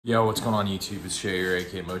Yo, what's going on YouTube? It's Shai, your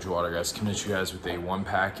aka Mojo Autographs, coming at you guys with a one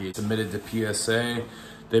package submitted to PSA.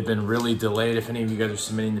 They've been really delayed. If any of you guys are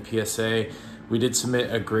submitting to PSA, we did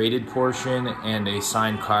submit a graded portion and a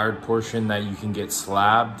signed card portion that you can get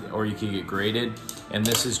slabbed or you can get graded. And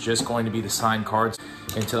this is just going to be the signed cards.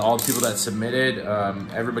 And to all the people that submitted,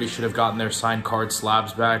 everybody should have gotten their signed card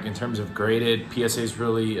slabs back. In terms of graded, PSA is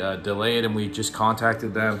really delayed, and we just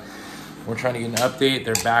contacted them. We're trying to get an update.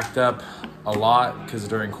 They're backed up a lot because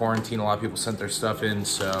during quarantine, a lot of people sent their stuff in.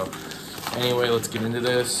 So anyway, let's get into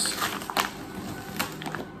this.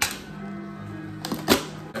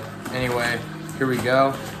 Anyway, here we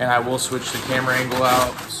go. And I will switch the camera angle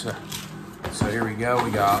out. So here we go.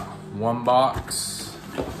 We got one box.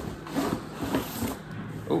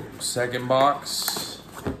 Oh, second box.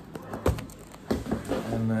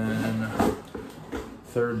 And then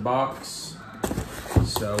third box.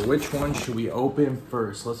 So which one should we open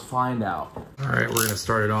first? Let's find out. All right, we're gonna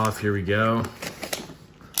start it off. Here we go.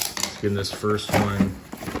 Let's get in this first one.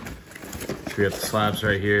 So we got the slabs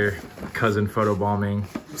right here. Cousin photobombing.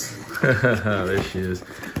 There she is.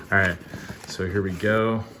 All right, so here we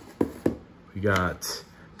go. We got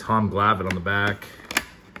Tom Glavine on the back.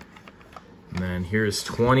 And then here's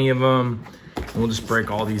 20 of them. And we'll just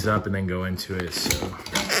break all these up and then go into it. So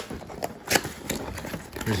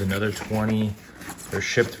here's another 20. They're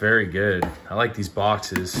shipped very good. I like these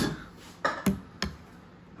boxes.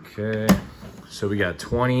 Okay, so we got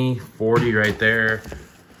 20, 40 right there.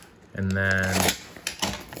 And then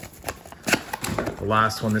the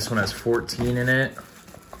last one, this one has 14 in it.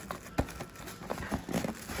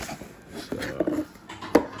 So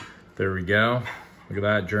there we go. Look at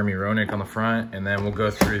that, Jeremy Roenick on the front. And then we'll go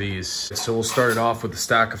through these. So we'll start it off with the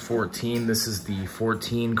stack of 14. This is the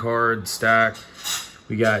 14 card stack.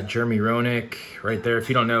 We got Jeremy Roenick right there. If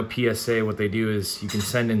you don't know PSA, what they do is you can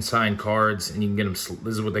send in signed cards and you can get them.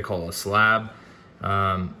 This is what they call a slab.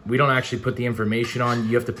 We don't actually put the information on.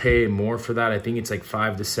 You have to pay more for that. I think it's like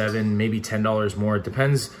 $5 to $7, maybe $10 more. It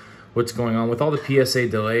depends what's going on. With all the PSA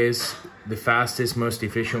delays, the fastest, most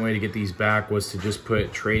efficient way to get these back was to just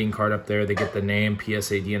put trading card up there. They get the name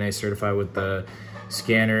PSA DNA certified with the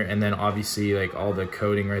scanner, and then obviously like all the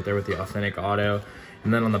coding right there with the authentic auto.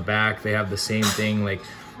 And then on the back, they have the same thing. Like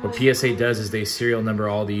what PSA does is they serial number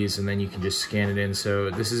all these and then you can just scan it in. So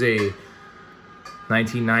this is a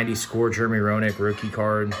 1990 score Jeremy Roenick rookie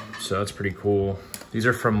card. So that's pretty cool. These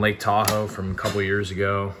are from Lake Tahoe from a couple years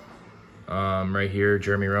ago. Right here,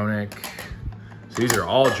 Jeremy Roenick. So these are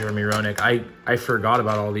all Jeremy Roenick. I forgot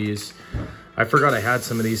about all these. I forgot I had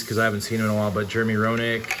some of these because I haven't seen them in a while, but Jeremy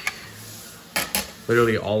Roenick,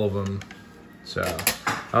 literally all of them. So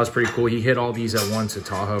that was pretty cool. He hit all these at once at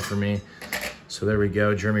Tahoe for me. So there we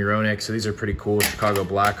go, Jeremy Roenick. So these are pretty cool. Chicago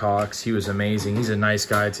Blackhawks. He was amazing. He's a nice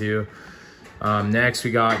guy too. Next,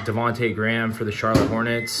 we got Devontae Graham for the Charlotte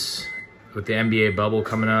Hornets with the NBA bubble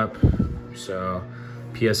coming up. So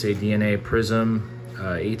PSA DNA Prizm,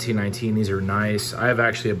 1819. These are nice. I have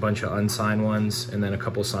actually a bunch of unsigned ones and then a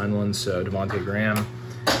couple signed ones. So Devontae Graham.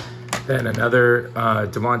 Then another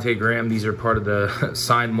Devontae Graham. These are part of the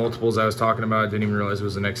signed multiples I was talking about. I didn't even realize it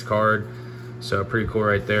was the next card. So pretty cool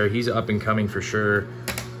right there. He's up and coming for sure.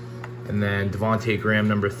 And then Devontae Graham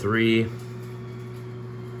number 3.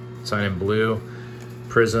 Signed in blue.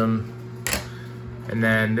 Prizm. And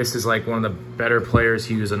then this is like one of the better players.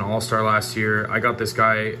 He was an all-star last year. I got this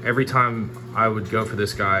guy. Every time I would go for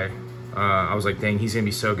this guy, I was like, dang, he's gonna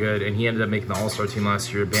be so good. And he ended up making the all-star team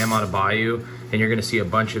last year. Bam Adebayo. And you're gonna see a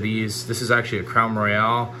bunch of these. This is actually a Crown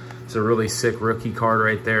Royale. It's a really sick rookie card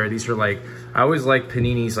right there. These are like, I always like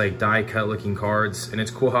Panini's like die cut looking cards. And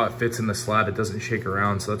it's cool how it fits in the slab. It doesn't shake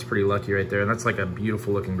around. So that's pretty lucky right there. And that's like a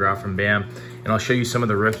beautiful looking graph from Bam. And I'll show you some of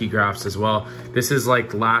the rookie graphs as well. This is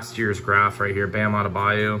like last year's graph right here, Bam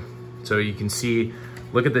Adebayo. So you can see,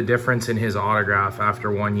 look at the difference in his autograph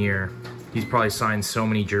after 1 year. He's probably signed so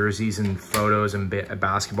many jerseys and photos and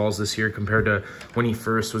basketballs this year compared to when he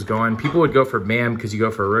first was going. People would go for Bam because you go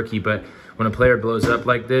for a rookie, but when a player blows up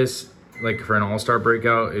like this, like for an all-star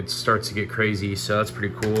breakout, it starts to get crazy. So that's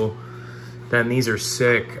pretty cool. Then these are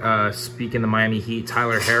sick. Speaking of the Miami Heat,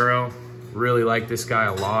 Tyler Herro. Really like this guy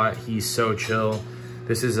a lot. He's so chill.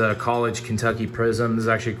 This is a college Kentucky Prizm. This is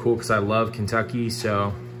actually cool because I love Kentucky.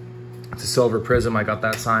 So it's a silver Prizm. I got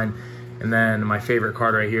that signed. And then my favorite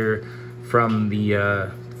card right here from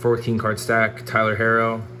the 14 card stack, Tyler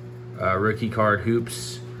Herro, rookie card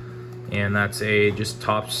Hoops. And that's a just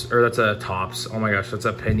Tops, or that's a Tops. Oh my gosh, that's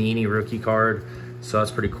a Panini rookie card. So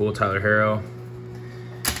that's pretty cool, Tyler Herro.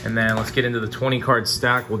 And then let's get into the 20 card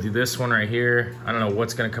stack. We'll do this one right here. I don't know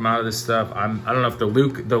what's gonna come out of this stuff. I don't know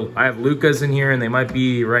if I have Lukas in here and they might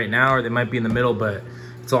be right now or they might be in the middle, but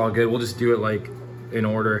It's all good. We'll just do it like in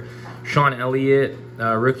order. Sean Elliott,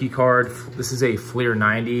 rookie card. This is a Fleer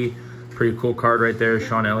 90. Pretty cool card right there,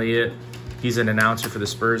 Sean Elliott. He's an announcer for the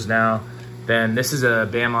Spurs now. Then this is a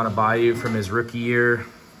Bam Adebayo from his rookie year.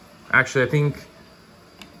 Actually,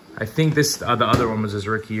 I think this the other one was his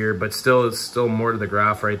rookie year, but it's still more to the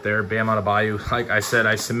graph right there. Bam Adebayo. Like I said,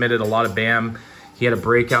 I submitted a lot of Bam. He had a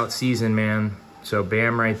breakout season, man. So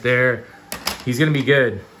Bam right there. He's gonna be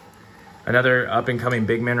good. Another up-and-coming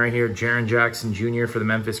big man right here, Jaren Jackson Jr. for the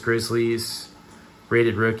Memphis Grizzlies.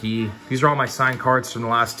 Rated rookie. These are all my signed cards from the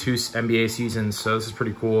last 2 NBA seasons, so this is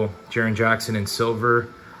pretty cool. Jaren Jackson in silver.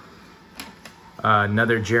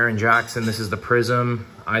 Another Jaren Jackson. This is the Prizm.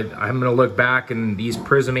 I'm going to look back, and these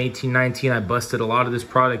Prizm 18-19, I busted a lot of this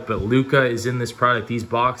product, but Luka is in this product. These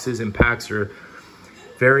boxes and packs are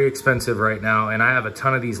very expensive right now, and I have a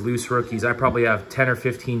ton of these loose rookies. I probably have 10 or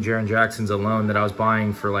 15 Jaren Jacksons alone that I was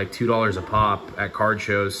buying for like $2 a pop at card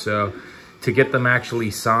shows, so to get them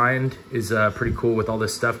actually signed is pretty cool with all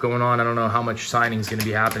this stuff going on. I don't know how much signing is going to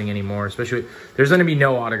be happening anymore, especially there's going to be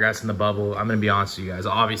no autographs in the bubble. I'm going to be honest with you guys.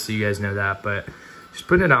 Obviously, you guys know that, but just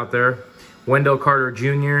putting it out there. Wendell Carter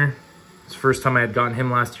Jr. It's the first time I had gotten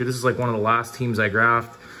him last year. This is like one of the last teams I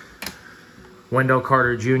graphed. Wendell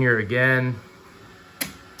Carter Jr. again.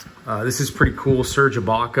 This is pretty cool. Serge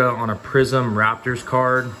Ibaka on a Prizm Raptors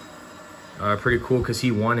card. Pretty cool because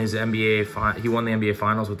he won his he won the NBA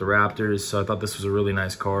Finals with the Raptors, so I thought this was a really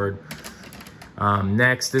nice card.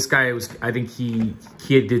 Next, this guy I think he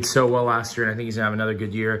did so well last year, and I think he's gonna have another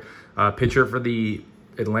good year. Pitcher for the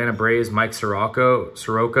Atlanta Braves, Mike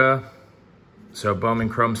Soroka. So Bowman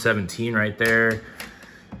Chrome 17 right there.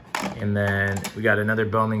 And then we got another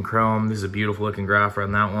Bowman Chrome. This is a beautiful looking graph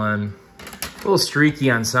on that one. A little streaky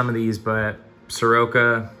on some of these, but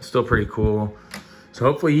Soroka, still pretty cool. So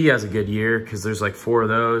hopefully he has a good year because there's like 4 of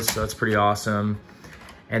those, so that's pretty awesome.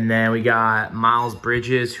 And then we got Miles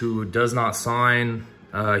Bridges, who does not sign.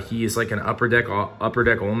 He is like an upper deck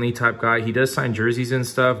only type guy. He does sign jerseys and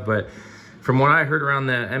stuff, but from what I heard around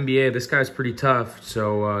the NBA, this guy's pretty tough.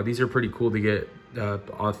 So these are pretty cool to get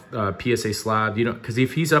off PSA SLAB. You know, because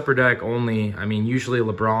if he's upper deck only, I mean, usually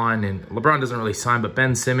LeBron doesn't really sign, but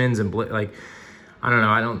Ben Simmons and like, I don't know.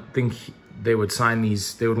 I don't think they would sign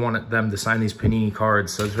these. They would want them to sign these Panini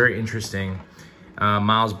cards. So it's very interesting.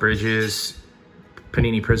 Miles Bridges,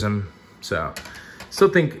 Panini Prizm. So still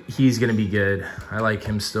think he's going to be good. I like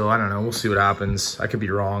him still. I don't know. We'll see what happens. I could be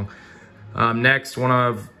wrong. Next, one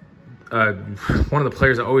of the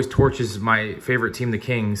players that always torches my favorite team, the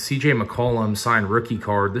Kings, CJ McCollum, signed rookie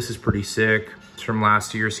card. This is pretty sick. It's from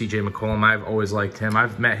last year, CJ McCollum. I've always liked him.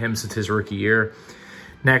 I've met him since his rookie year.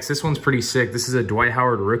 Next, this one's pretty sick. This is a Dwight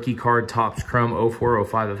Howard rookie card, Topps Chrome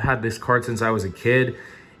 04-05. I've had this card since I was a kid,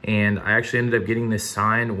 and I actually ended up getting this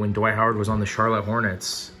signed when Dwight Howard was on the Charlotte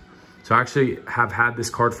Hornets. So I actually have had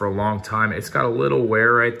this card for a long time. It's got a little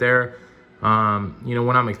wear right there. You know,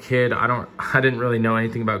 when I'm a kid, I didn't really know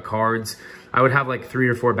anything about cards. I would have like 3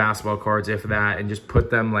 or 4 basketball cards, if that, and just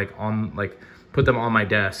put them on my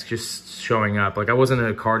desk, just showing up. Like, I wasn't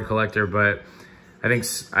a card collector, but I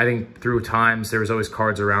think through times there was always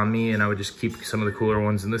cards around me, and I would just keep some of the cooler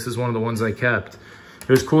ones, and this is one of the ones I kept. It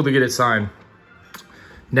was cool to get it signed.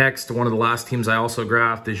 Next, one of the last teams I also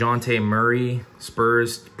graphed, DeJounte Murray,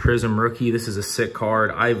 Spurs Prizm rookie. This is a sick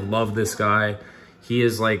card. I love this guy. He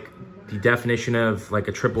is like the definition of like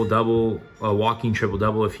a triple-double, a walking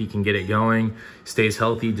triple-double if he can get it going. Stays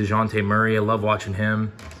healthy, DeJounte Murray. I love watching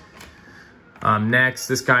him. Next,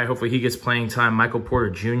 this guy, hopefully he gets playing time, Michael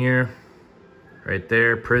Porter Jr. Right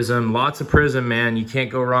there, Prizm. Lots of Prizm, man. You can't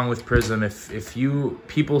go wrong with Prizm. If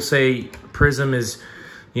people say Prizm is,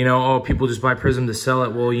 you know, oh, people just buy Prizm to sell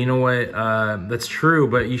it. Well, you know what? That's true,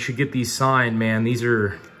 but you should get these signed, man.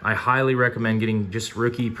 I highly recommend getting just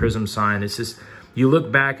rookie Prizm signed. It's just, you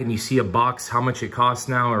look back and you see a box, how much it costs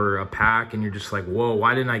now, or a pack, and you're just like, whoa,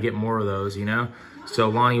 why didn't I get more of those, you know? So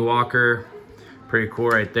Lonnie Walker, pretty cool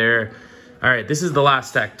right there. All right, this is the last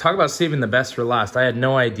stack. Talk about saving the best for last. I had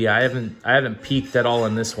no idea. I haven't peeked at all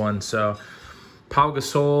in this one. So Pau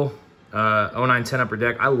Gasol, 09-10 upper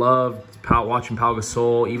deck. I love watching Pau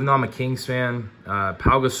Gasol. Even though I'm a Kings fan,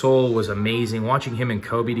 Pau Gasol was amazing. Watching him and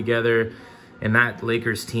Kobe together and that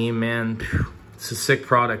Lakers team, man, it's a sick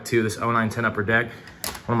product too, this 09-10 upper deck.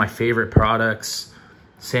 One of my favorite products.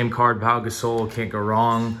 Same card, Pau Gasol, can't go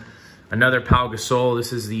wrong. Another Pau Gasol.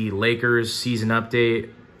 This is the Lakers season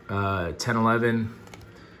update. 10-11.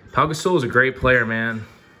 Pau Gasol is a great player, man.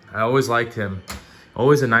 I always liked him.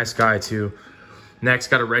 Always a nice guy, too. Next,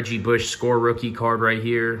 got a Reggie Bush score rookie card right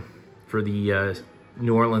here for the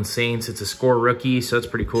New Orleans Saints. It's a score rookie, so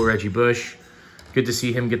that's pretty cool, Reggie Bush. Good to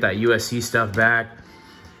see him get that USC stuff back.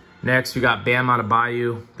 Next, we got Bam out of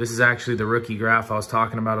Bayou. This is actually the rookie graph I was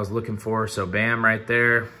talking about, I was looking for. So Bam right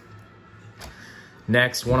there.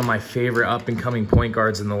 Next, one of my favorite up-and-coming point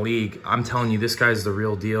guards in the league. I'm telling you, this guy's the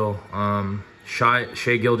real deal. Shai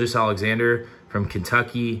Gilgeous Alexander from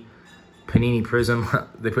Kentucky. Panini Prizm.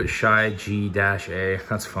 They put Shai G-A.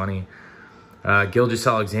 That's funny. Gilgeous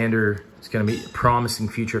Alexander is going to be a promising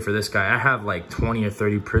future for this guy. I have like 20 or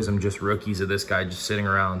 30 Prizm just rookies of this guy just sitting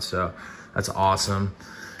around. So that's awesome.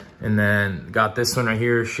 And then got this one right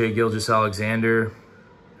here, Shai Gilgeous Alexander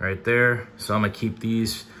right there. So I'm going to keep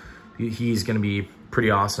these. He's going to be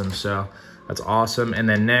pretty awesome. So that's awesome. And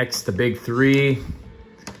then next, the big three.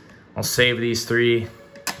 I'll save these three.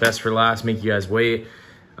 Best for last, make you guys wait.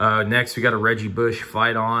 Next, we got a Reggie Bush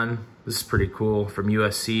Fight On. This is pretty cool from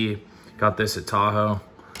USC. Got this at Tahoe.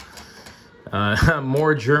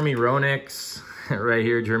 More Jeremy Roenick's right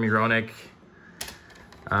here, Jeremy Roenick.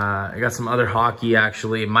 I got some other hockey,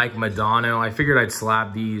 actually. Mike Modano. I figured I'd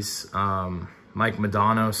slab these. Mike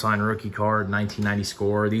Modano, signed rookie card, 1990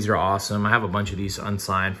 score. These are awesome. I have a bunch of these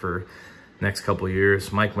unsigned for next couple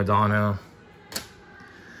years. Mike Modano.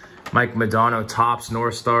 Mike Modano, Topps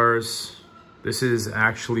North Stars. This is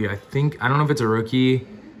actually, I don't know if it's a rookie.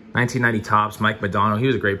 1990 Topps, Mike Modano. He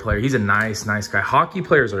was a great player. He's a nice guy. Hockey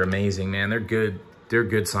players are amazing, man. They're good. They're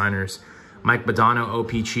good signers. Mike Modano,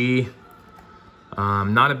 OPG.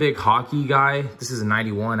 Not a big hockey guy. This is a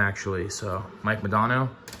 91, actually. So, Mike Modano.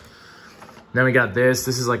 Then we got this.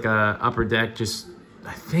 This is like a upper deck.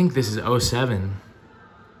 I think this is 07.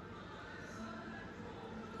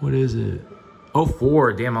 What is it?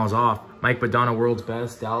 04. Damn, I was off. Mike Modano, World's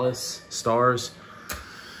Best. Dallas Stars.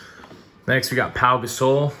 Next, we got Pau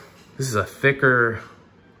Gasol. This is a thicker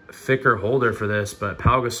holder for this, but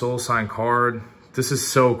Pau Gasol signed card. This is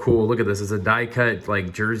so cool. Look at this. It's a die cut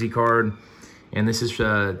like jersey card. And this is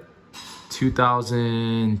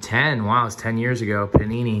 2010. Wow, it's 10 years ago.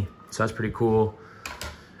 Panini. So that's pretty cool.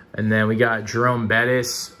 And then we got Jerome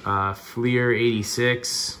Bettis, Fleer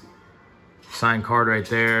 86. Signed card right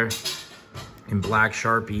there. In black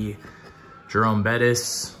Sharpie. Jerome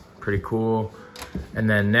Bettis. Pretty cool. And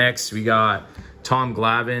then next we got Tom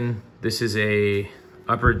Glavine. This is a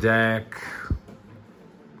upper deck.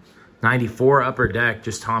 94 upper deck,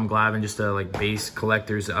 just Tom Glavine, just a like base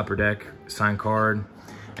collector's upper deck signed card.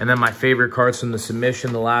 And then my favorite cards from the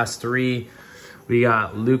submission, the last three, we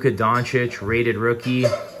got Luka Doncic, rated rookie.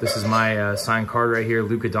 This is my signed card right here,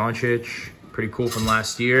 Luka Doncic, pretty cool from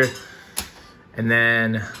last year. And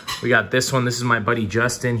then we got this one. This is my buddy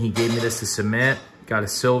Justin. He gave me this to submit. Got a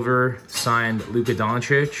silver signed Luka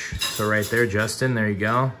Doncic. So right there, Justin, there you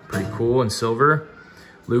go. Pretty cool in silver,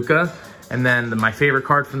 Luka. And then my favorite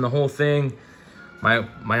card from the whole thing,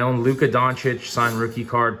 my own Luka Doncic signed rookie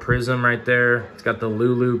card, Prizm right there. It's got the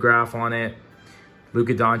Lulu graph on it.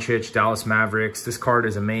 Luka Doncic, Dallas Mavericks. This card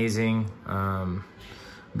is amazing. To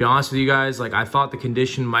be honest with you guys, like I thought the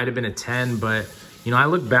condition might have been a 10, but you know, I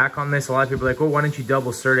look back on this, a lot of people are like, oh, why don't you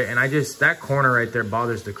double cert it? And that corner right there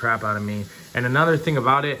bothers the crap out of me. And another thing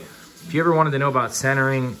about it, if you ever wanted to know about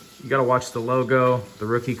centering, you got to watch the logo, the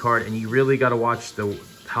rookie card, and you really got to watch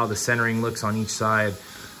how the centering looks on each side.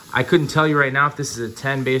 I couldn't tell you right now if this is a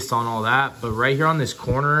 10 based on all that, but right here on this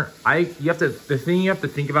corner, the thing you have to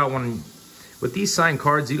think about with these signed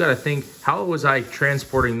cards, you got to think, how was I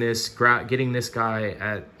transporting this, getting this guy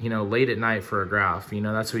at, you know, late at night for a graph? You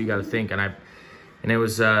know, that's what you got to think. And it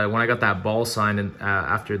was when I got that ball signed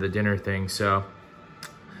after the dinner thing. So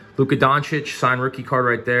Luka Doncic signed rookie card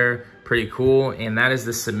right there. Pretty cool. And that is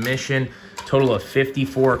the submission. Total of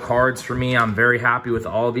 54 cards for me. I'm very happy with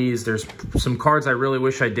all these. There's some cards I really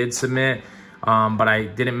wish I did submit, but I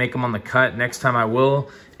didn't make them on the cut. Next time I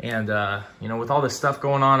will. And, you know, with all this stuff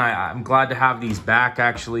going on, I'm glad to have these back,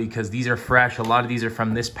 actually, because these are fresh. A lot of these are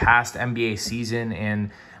from this past NBA season,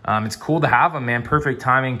 and it's cool to have them, man. Perfect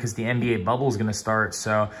timing because the NBA bubble is going to start.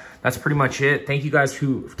 So that's pretty much it. Thank you guys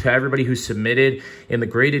to everybody who submitted. And the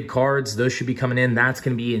graded cards, those should be coming in. That's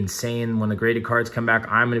going to be insane when the graded cards come back.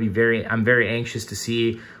 I'm very anxious to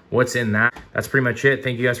see what's in that. That's pretty much it.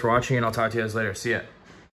 Thank you guys for watching, and I'll talk to you guys later. See ya.